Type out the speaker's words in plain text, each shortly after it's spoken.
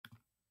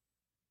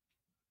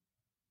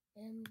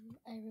Am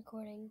I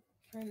recording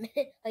for a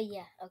minute? Oh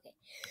yeah, okay.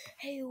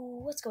 Hey,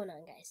 what's going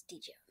on, guys?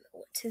 DJ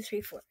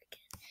 1234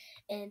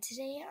 again. And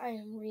today I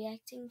am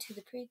reacting to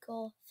the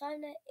prequel 5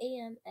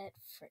 a.m. at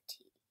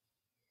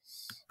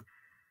Freddy's.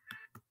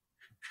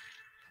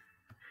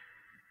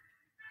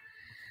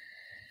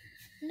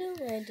 New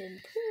and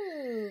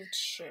improved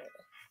show.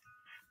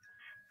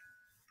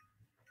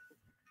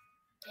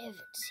 I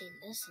haven't seen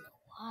this in a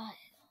while.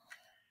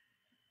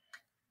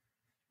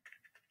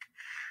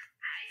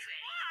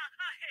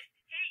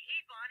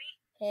 Hey, Bonnie.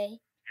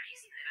 Hey. Have you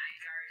seen the night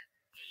guard?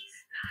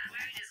 He's not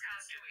wearing his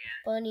costume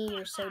again. Bunny,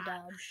 you're so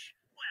dodge.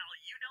 Well,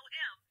 you know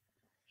him.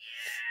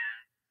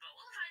 Yeah, but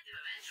we'll find him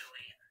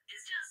eventually.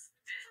 It's just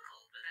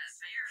difficult with that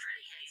spare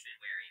Freddy head he's been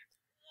wearing.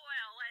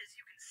 Well, as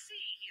you can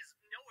see, he's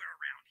nowhere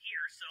around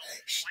here, so...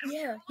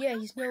 Yeah,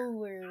 he's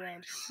nowhere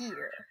around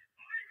here.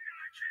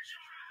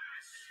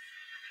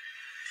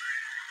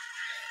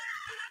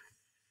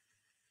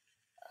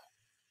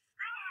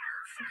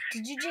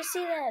 Did you just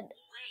see that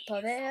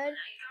puppet head?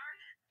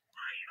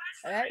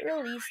 Are that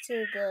released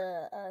to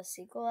the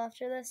sequel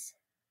after this?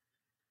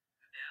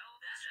 No,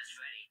 that's just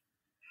Freddy.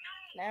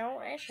 No,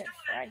 that's just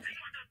Freddy. You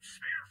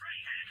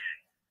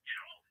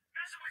know,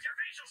 messing with your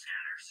facial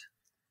scanners.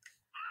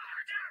 Ah,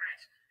 damn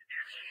it!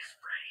 If he's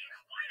Freddy,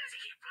 why does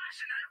he keep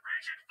flashing that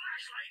wretched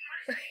flashlight in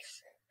my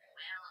face?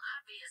 Well,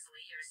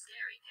 obviously you're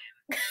scaring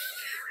him.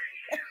 Scaring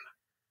him?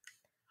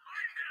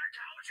 I'm gonna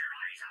gouge your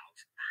eyes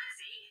out.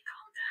 Ozzy,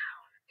 calm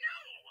down. No!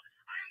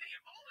 I'm the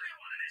only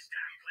one in this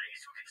damn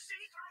place who can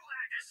see through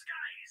that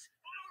disguise.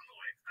 Balloon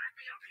Boy, back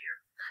me up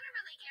here. I don't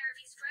really care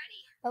if he's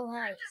Freddy. Oh,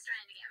 hi. I'm just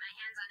trying to get my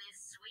hands on his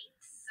sweet,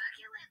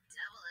 succulent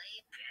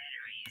AA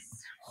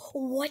batteries.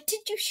 What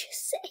did you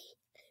just say?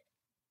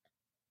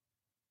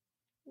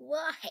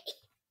 Why?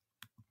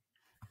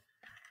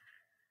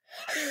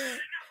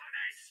 Enough of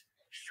this!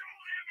 Show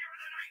them you're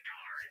the night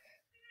guard!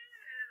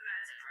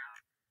 That's a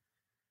problem.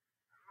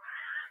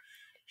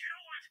 You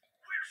know what?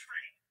 Where's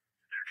Freddy?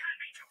 There can't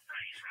be two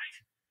Freddys, right?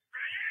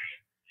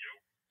 Freddy! You.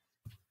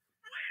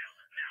 Well,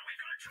 now we've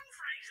got two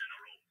Freddys in the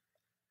room.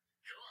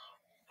 Hello,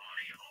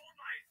 Bonnie. Oh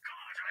my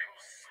God, I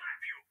will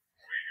slap you.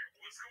 Wait,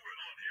 what's going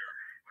on here?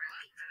 We're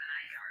looking for the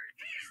night guard.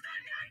 He's the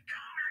night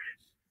guard!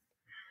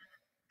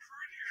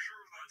 Pretty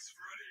sure that's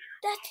Freddy.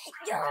 That's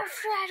your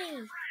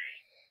Freddy!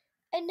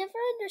 I never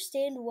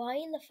understand why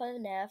in the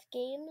FNAF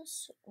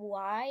games,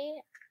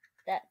 why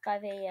that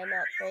 5 a.m.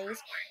 at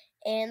Freddy's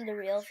and the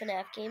real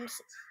FNAF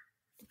games,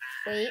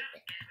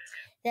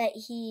 that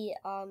he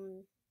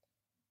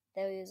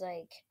was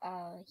like,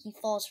 he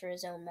falls for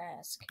his own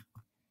mask. I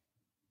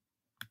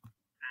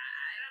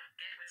don't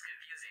get what's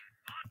confusing.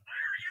 Where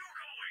are you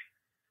going?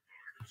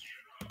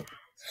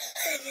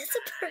 It's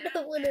a part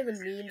of one of the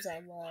memes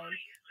online.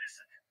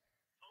 Listen.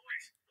 Oh,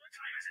 wait. What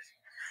time is it?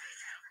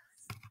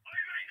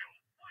 I know.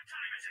 What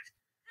time is it?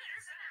 5:59.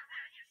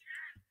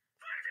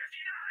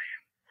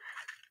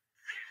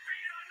 He'd be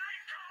the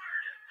night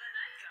guard. The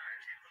night guard?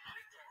 The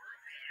night guard?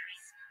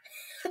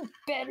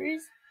 Batteries.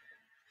 Batteries?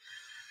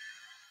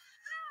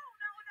 No.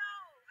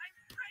 I'm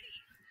Freddy.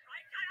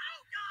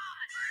 Oh,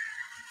 God.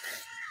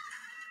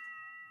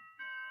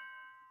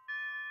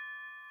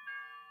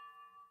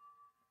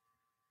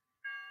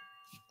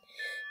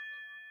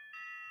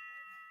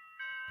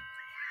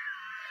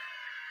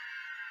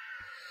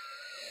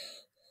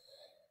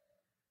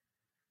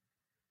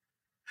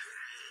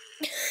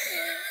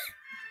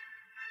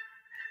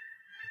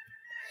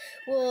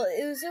 Well,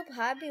 it was so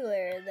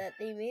popular that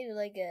they made it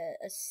like a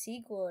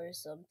sequel or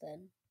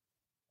something.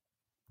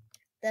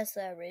 That's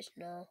the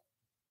original.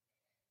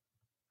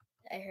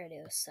 I heard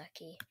it was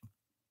sucky.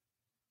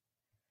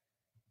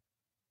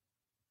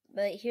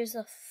 But here's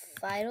the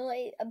final.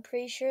 I'm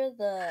pretty sure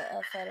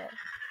the final. 5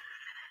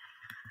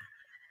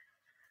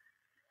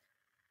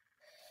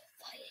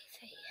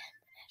 a.m. at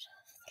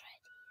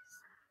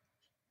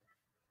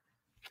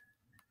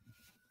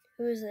Freddy's.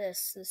 Who is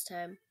this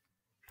time?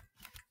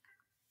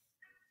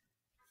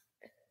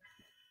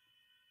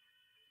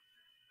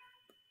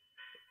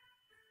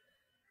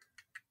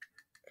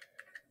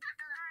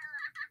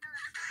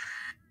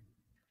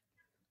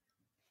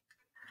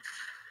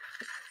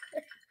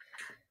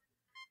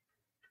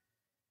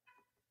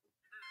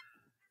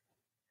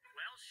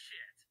 Well,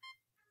 shit.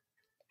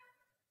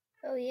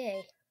 Oh,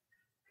 yay.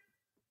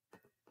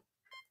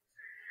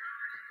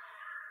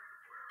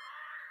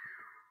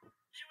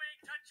 You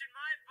ain't touching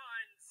my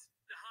buns,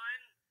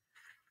 hun.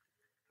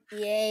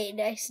 Yay,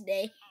 nice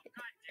day. Oh,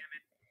 God damn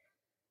it.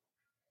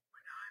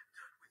 When I'm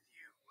done with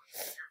you,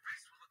 your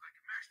face will look like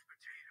mashed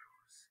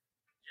potatoes.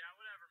 Yeah,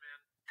 whatever, man.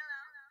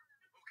 Hello.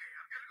 Okay,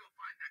 I'm gonna go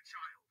find that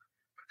child,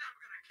 but then I'm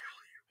gonna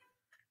kill you.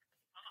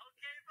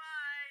 Okay,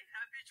 bye.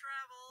 Happy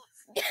travels.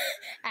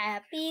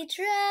 Happy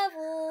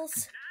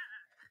travels.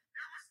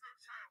 There was no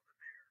child in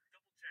there.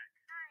 Double check.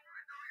 I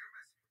know you're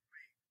messing with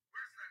me.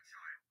 Where's that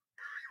child?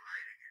 Where are you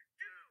hiding it?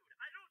 Dude,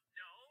 I don't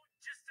know.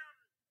 Just,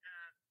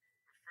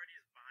 Freddy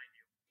is behind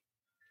you.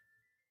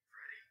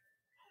 Freddy?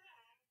 Hello,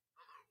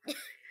 Freddy.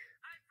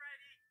 Hi,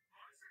 Freddy.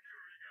 Hi,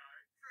 security guy.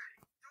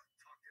 Freddy, don't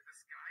talk to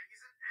this guy.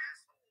 He's an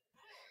asshole.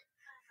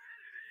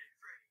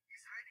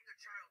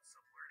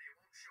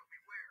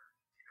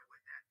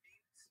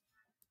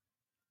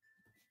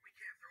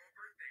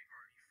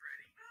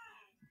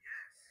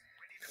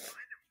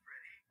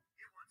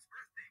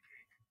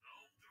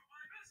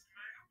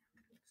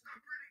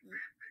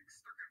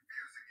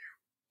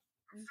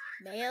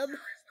 Ma'am? There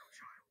is no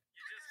child.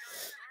 You just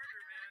got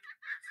started, man.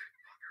 That's it,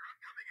 fucker.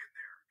 I'm coming in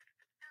there.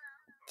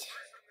 But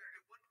first, I'm gonna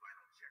do one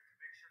final check to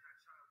make sure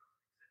that child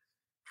doesn't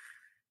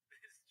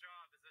exist. This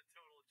job is a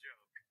total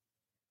joke.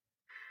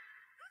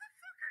 Who the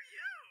fuck are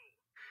you?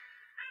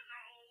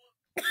 Hello.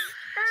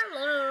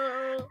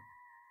 Hello. Oh,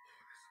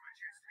 this is my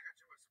chance to catch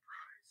you a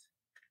surprise.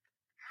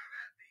 Have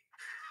at me.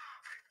 Oh,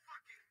 my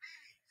fucking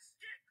knees.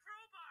 Get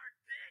crowbarred,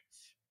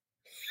 bitch.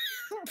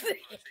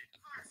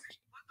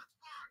 Foxy, what the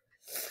fuck?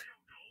 I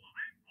don't know.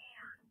 I'm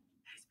bored.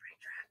 Hey,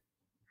 Springtrap.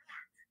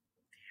 What?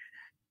 Do you hear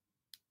that?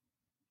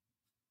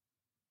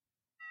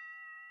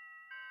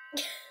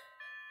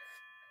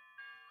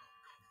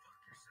 Go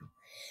fuck yourself.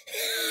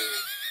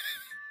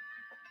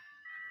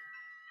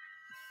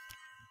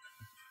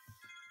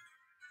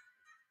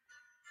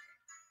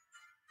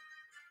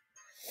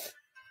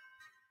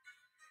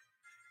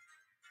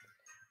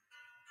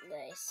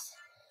 Nice.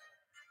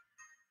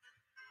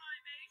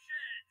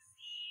 Libations,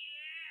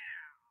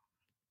 yeah.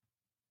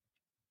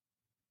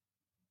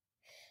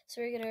 So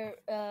we're gonna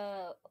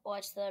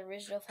watch the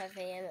original 5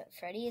 a.m. at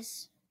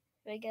Freddy's,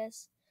 I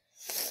guess.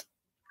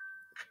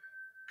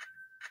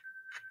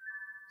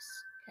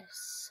 Gotta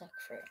suck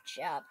for a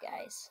job,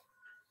 guys.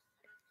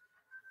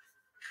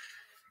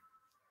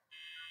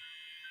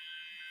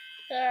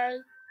 Hi.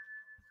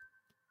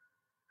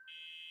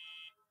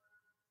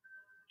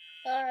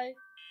 Hi.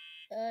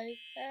 Hi.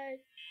 Hi.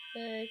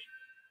 Hi.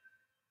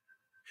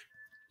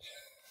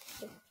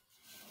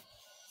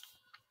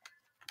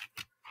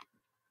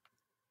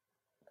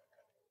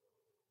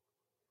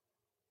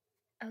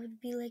 I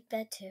would be like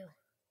that too.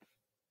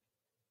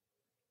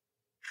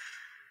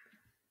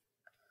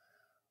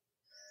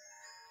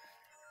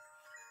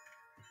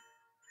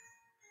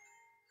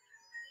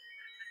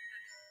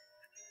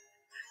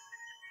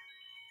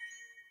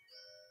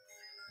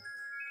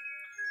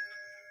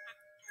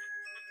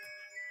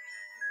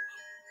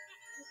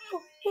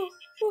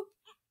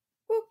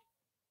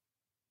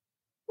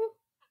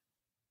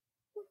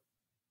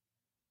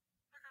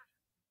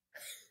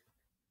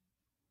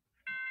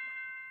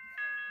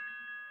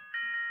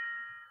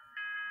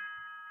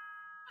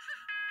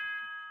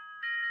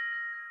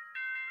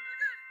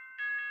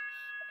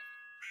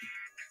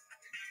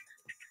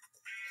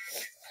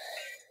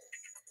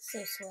 So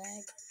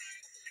swag.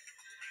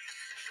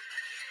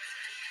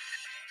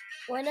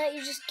 Why not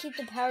you just keep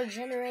the power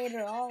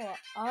generator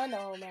on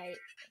all night?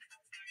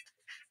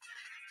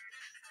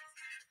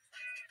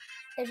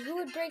 And who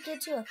would break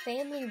into a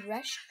family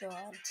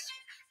restaurant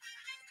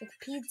with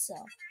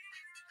pizza?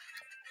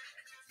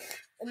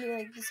 I mean,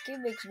 like, this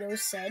game makes no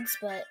sense,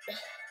 but...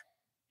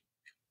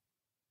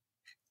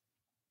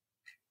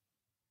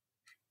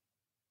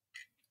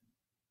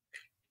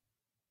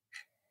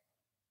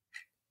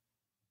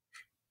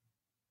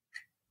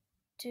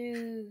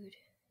 Dude.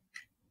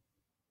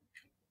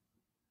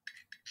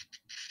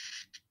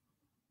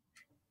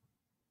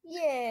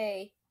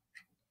 Yay.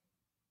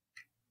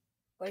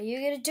 What are you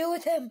gonna do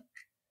with him?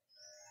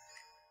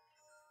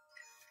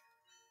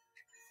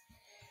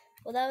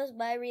 Well, that was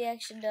my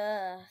reaction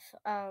to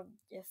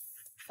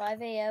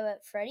 5 a.m.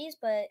 at Freddy's,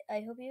 but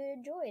I hope you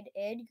enjoyed,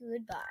 and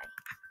goodbye.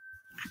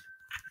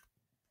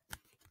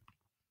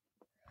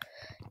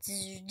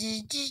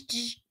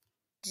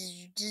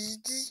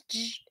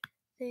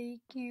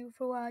 Thank you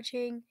for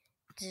watching.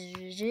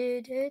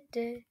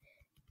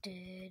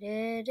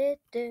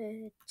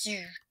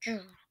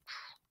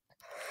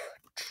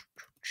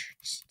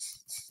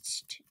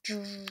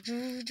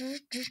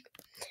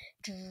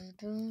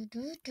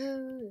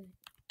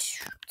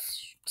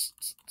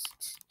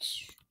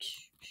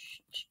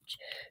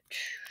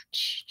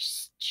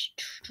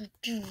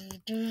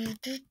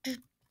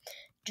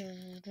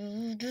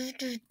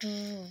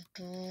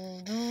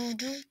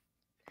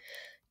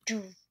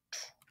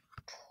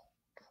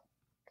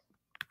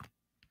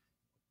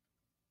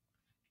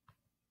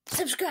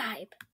 Subscribe.